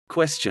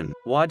Question: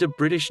 why do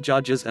British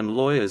judges and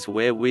lawyers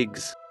wear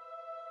wigs?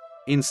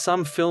 In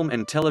some film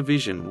and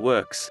television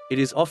works, it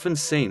is often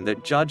seen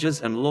that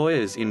judges and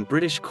lawyers in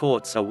British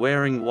courts are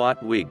wearing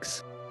white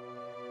wigs.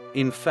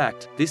 In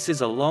fact, this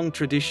is a long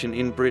tradition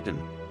in Britain.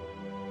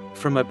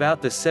 From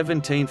about the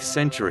 17th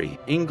century,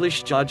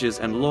 English judges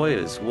and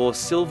lawyers wore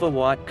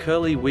silver-white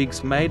curly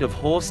wigs made of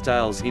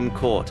horsetails in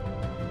court.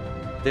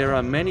 There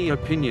are many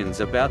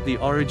opinions about the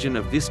origin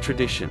of this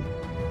tradition.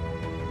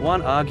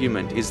 One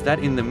argument is that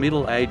in the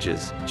Middle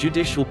Ages,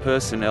 judicial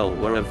personnel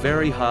were a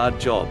very hard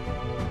job.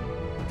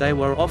 They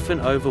were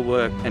often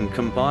overworked and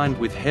combined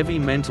with heavy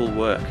mental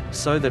work,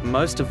 so that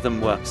most of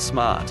them were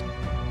smart.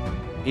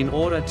 In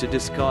order to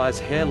disguise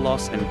hair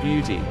loss and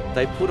beauty,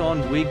 they put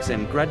on wigs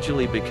and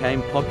gradually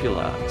became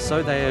popular,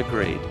 so they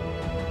agreed.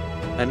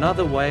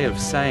 Another way of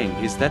saying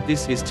is that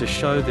this is to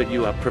show that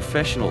you are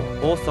professional,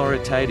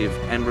 authoritative,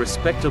 and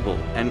respectable,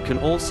 and can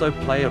also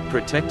play a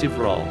protective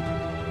role.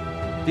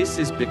 This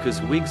is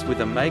because wigs with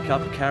a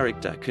make-up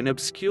character can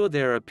obscure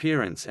their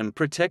appearance and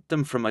protect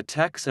them from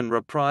attacks and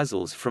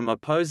reprisals from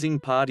opposing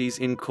parties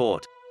in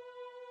court.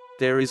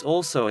 There is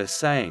also a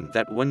saying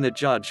that when the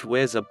judge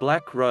wears a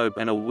black robe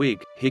and a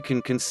wig, he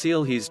can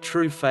conceal his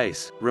true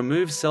face,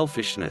 remove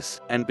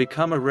selfishness, and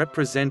become a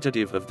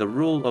representative of the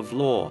rule of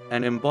law,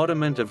 an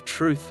embodiment of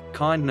truth,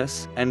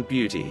 kindness, and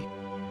beauty.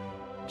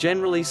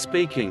 Generally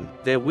speaking,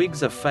 their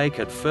wigs are fake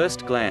at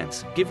first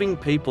glance, giving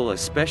people a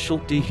special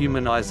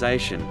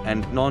dehumanization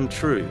and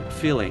non-true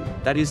feeling.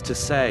 That is to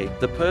say,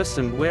 the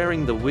person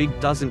wearing the wig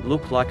doesn't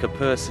look like a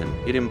person.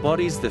 It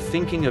embodies the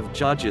thinking of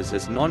judges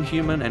as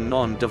non-human and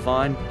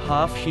non-divine,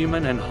 half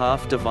human and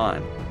half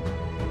divine.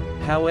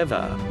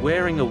 However,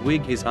 wearing a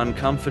wig is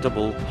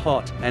uncomfortable,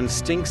 hot, and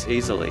stinks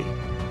easily.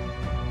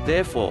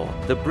 Therefore,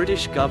 the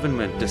British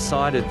government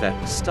decided that,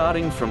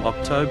 starting from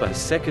October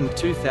 2,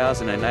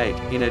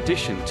 2008, in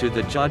addition to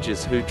the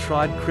judges who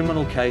tried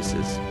criminal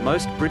cases,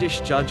 most British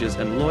judges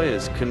and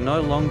lawyers can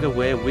no longer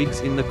wear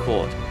wigs in the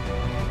court.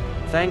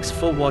 Thanks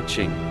for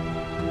watching.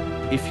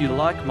 If you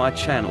like my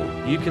channel,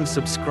 you can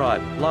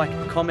subscribe,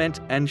 like, comment,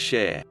 and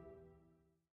share.